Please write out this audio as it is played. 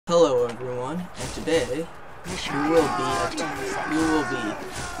Hello everyone, and today we will be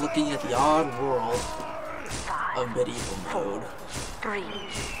looking at the odd world of medieval mode. 3,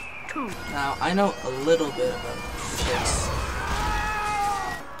 2. Now I know a little bit about this.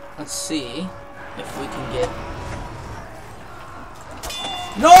 Let's see if we can get.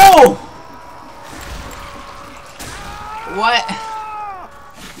 No! What?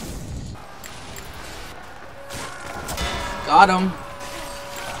 Got him.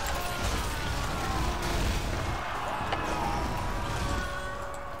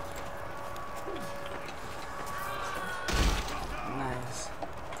 Nice.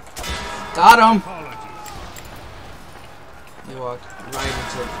 Got him. He walked right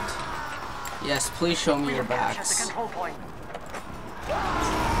into it. Yes, please show me your backs.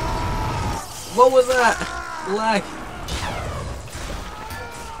 What was that? Lag.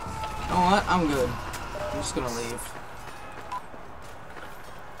 You know what? I'm good. I'm just gonna leave.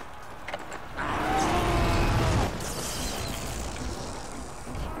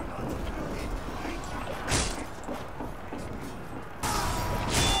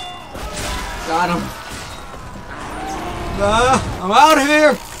 Got him. I'm out of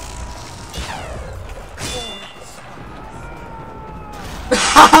here.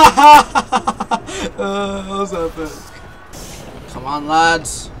 That was epic. Come on,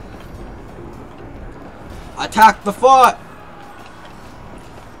 lads. Attack the fort.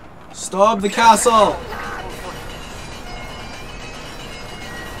 Storm the castle.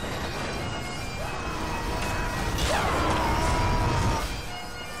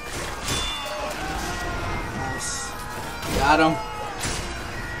 Got him.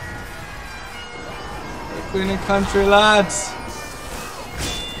 We're cleaning country, lads.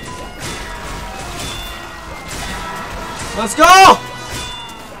 Let's go!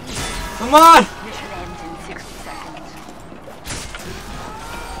 Come on! Mission ends in 60 seconds.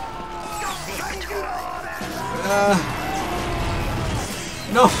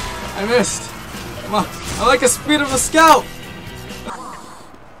 No, I missed. Come on, I like the speed of a scout.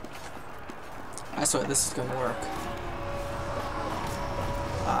 I swear this is gonna work.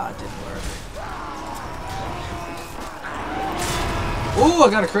 It didn't work. Ooh, I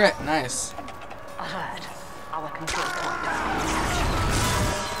got a crit. Nice. Alert. Our control point.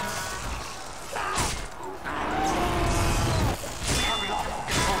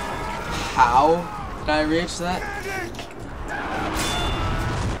 How did I reach that?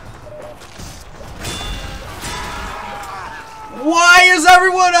 Why is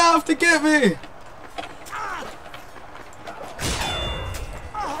everyone out to get me?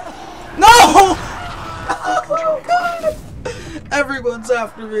 No! Oh god! Everyone's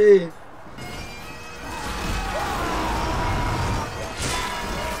after me.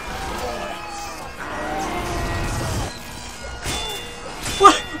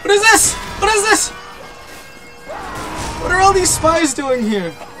 What? What is this? What is this? What are all these spies doing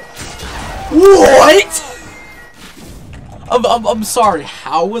here? What? I'm sorry.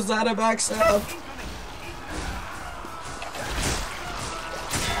 How was that a backstab?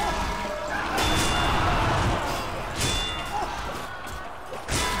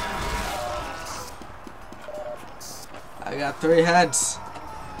 I got 3 heads.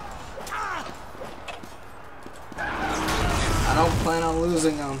 I don't plan on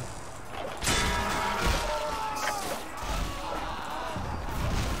losing them.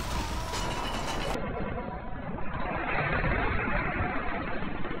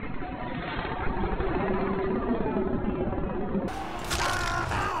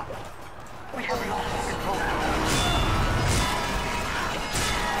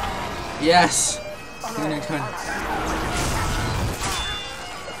 Yes.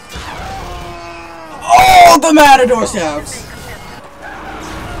 Oh, the matador stabs.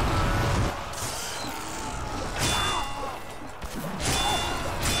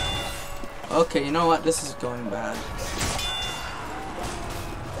 Okay, you know what? This is going bad.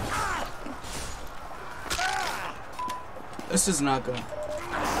 This is not gonna.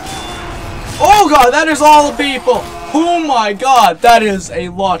 Oh god, that is all the people! Oh my god, that is a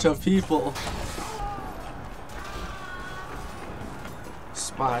lot of people.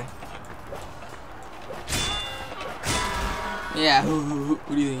 Spy. Yeah, who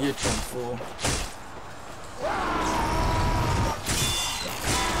do you think you're trying to fool?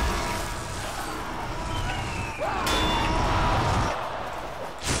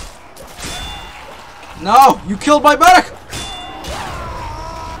 No! You killed my medic!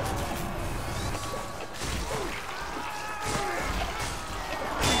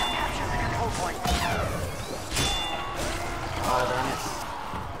 Oh, darn it.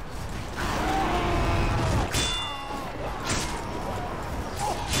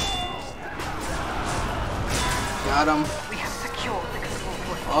 Got him. We have secured the control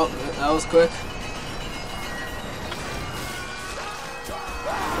point. Oh, that was quick.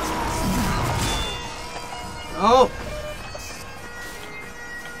 Oh!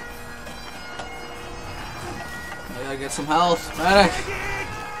 I gotta get some health. Medic!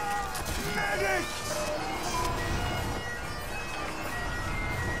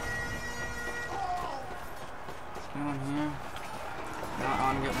 Down here. Not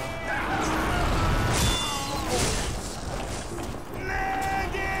on, get more.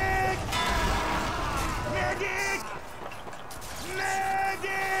 Medic! Medic!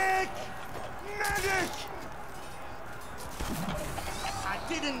 Medic! Medic! I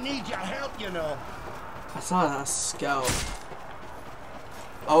didn't need your help, you know. I saw a scout.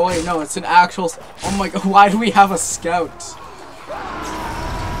 Oh wait, no, it's an actual. Oh my god, why do we have a scout?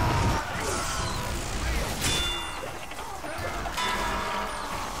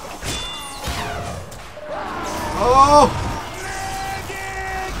 Oh!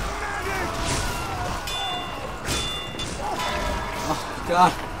 Oh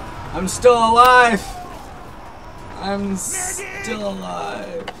god, I'm still alive. I'm still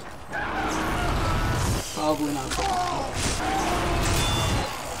alive. Probably not.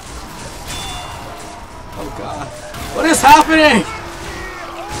 Oh god. What is happening?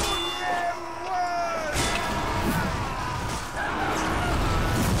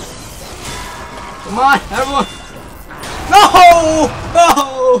 Come on, everyone. No!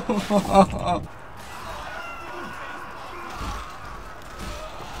 No!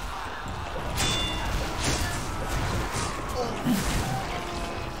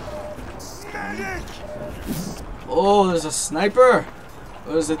 Oh, there's a sniper.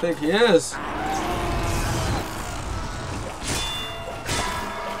 What does it think he is?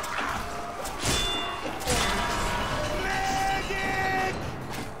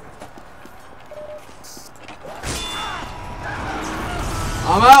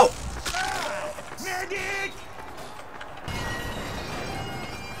 I'm out. Medic!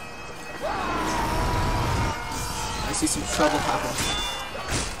 I see some trouble happening.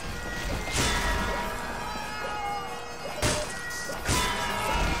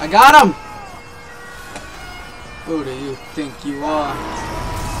 I got him! Who do you think you are?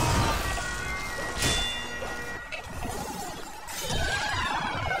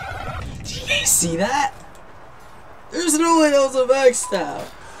 Did you guys see that? There's no way that was a backstab.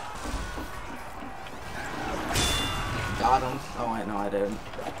 Got him. Oh wait, no I didn't.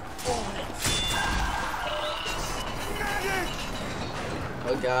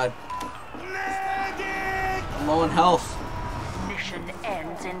 Oh god. I'm low in health. Mission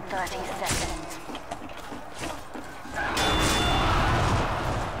ends in 30 seconds.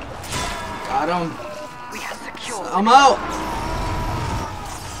 Got him. We have secured. I'm out.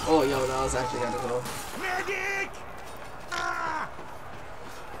 Oh yo, that was actually gonna go. Medic!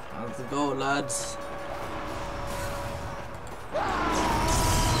 Let's go, lads.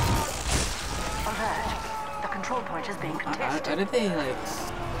 Alert. The control point is being contested. How did they like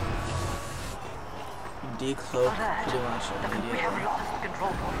decloak Alert. pretty much We have immediately? lost the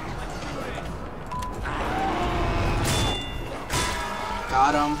control point.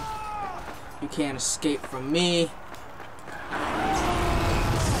 Got him. You can't escape from me.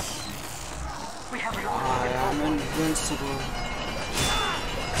 We have lost I am invincible.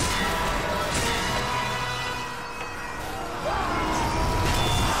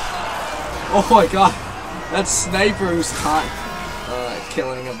 Oh my god, that sniper who's caught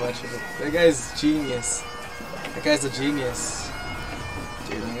killing a bunch of them. That guy's genius. That guy's a genius.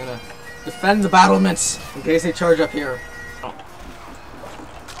 Dude, I'm gonna defend the battlements in case they charge up here.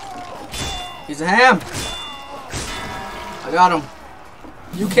 He's a ham. I got him.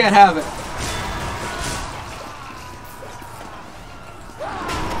 You can't have it.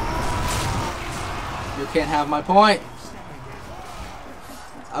 You can't have my point.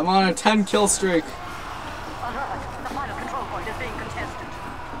 I'm on a 10 kill streak. Alert. The final control point is being contested.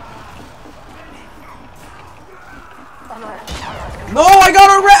 Alert. No, I got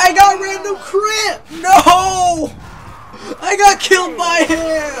a random crit. No, I got killed by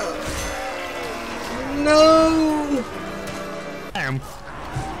him. No.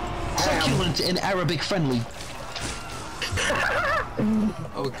 Succulent in Arabic friendly.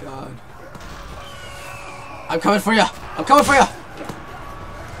 Oh god. I'm coming for you. I'm coming for you.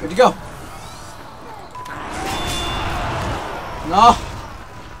 Where'd you go? No.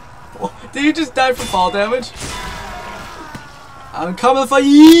 Oh, did you just die from fall damage? I'm coming for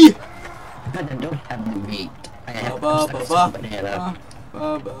ye. But I don't have the meat. I have Ba-ba-ba-ba.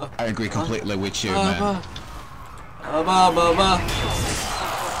 I agree completely with you, man. Baba, Baba,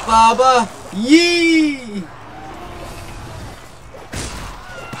 Baba, yee!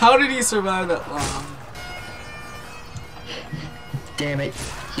 How did he survive that long? Damn it.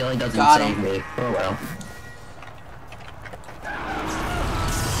 He only doesn't Got save him. me. Oh well.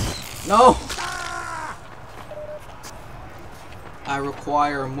 No! I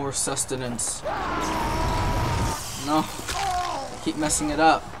require more sustenance. No. I keep messing it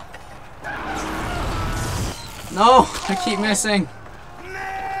up. No! I keep missing.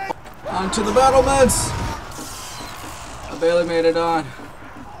 On to the battlements! I barely made it on.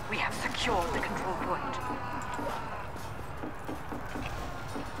 We have secured the control point.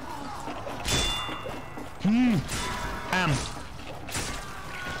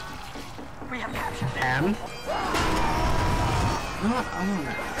 We have captured it. Ham?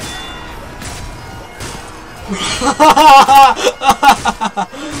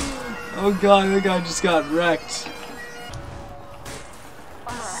 Oh god, that guy just got wrecked.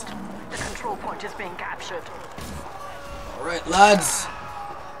 Alert. The control point is being captured. Alright, lads.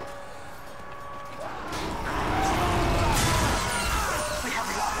 We have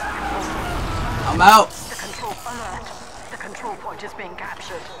lost the control point. I'm out. The control alert. The control point is being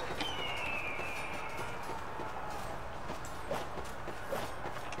captured.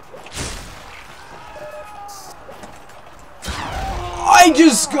 I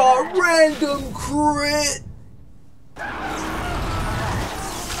just got random crit. The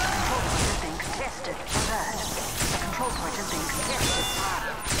control point is being contested.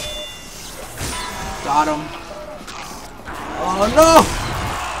 Got him. Oh no!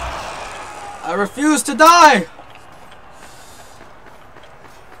 I refuse to die.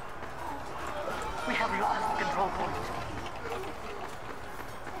 We have lost the control point.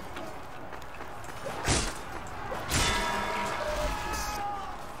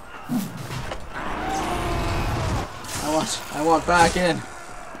 I want back in.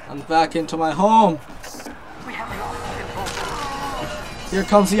 I'm back into my home. We have lost the control point. Here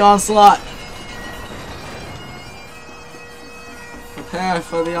comes the onslaught. Prepare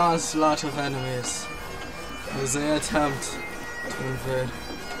for the onslaught of enemies as they attempt to invade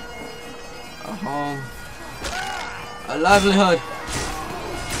a home, a livelihood.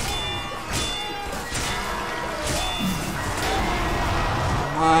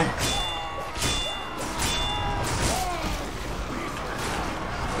 Oh my.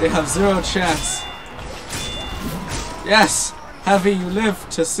 They have zero chance. Yes, Heavy, you live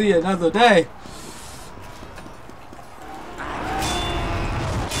to see another day.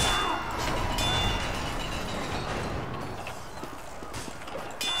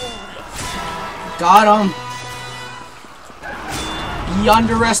 Got him. He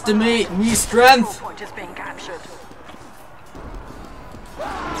underestimate me strength. The point is being captured.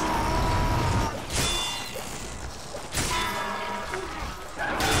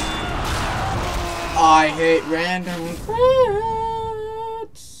 I hate random crits.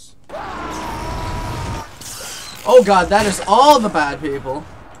 Oh god, that is all the bad people.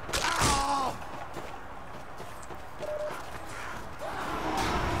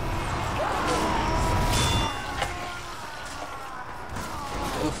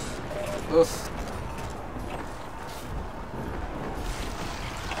 Oof. Oof.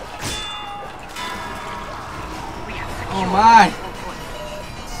 Oh my.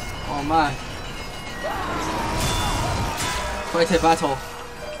 Oh my. Quite a battle.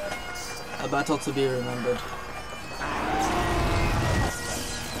 A battle to be remembered.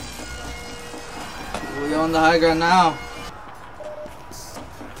 We on the high ground now.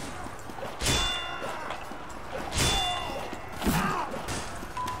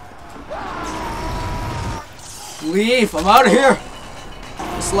 Leave! I'm out of here!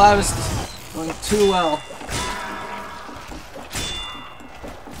 This lab is going too well.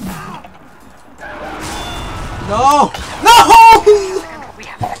 No! No!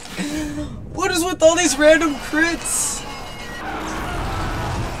 What is with all these random crits?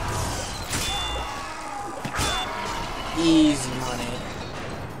 Easy money.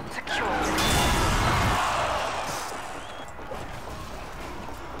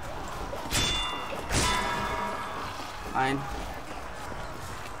 Fine.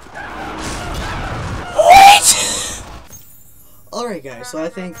 What? Alright guys, so I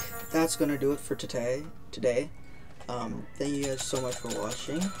think that's gonna do it for today. Thank you guys so much for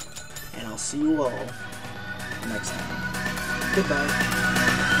watching, and I'll see you all next time. Goodbye.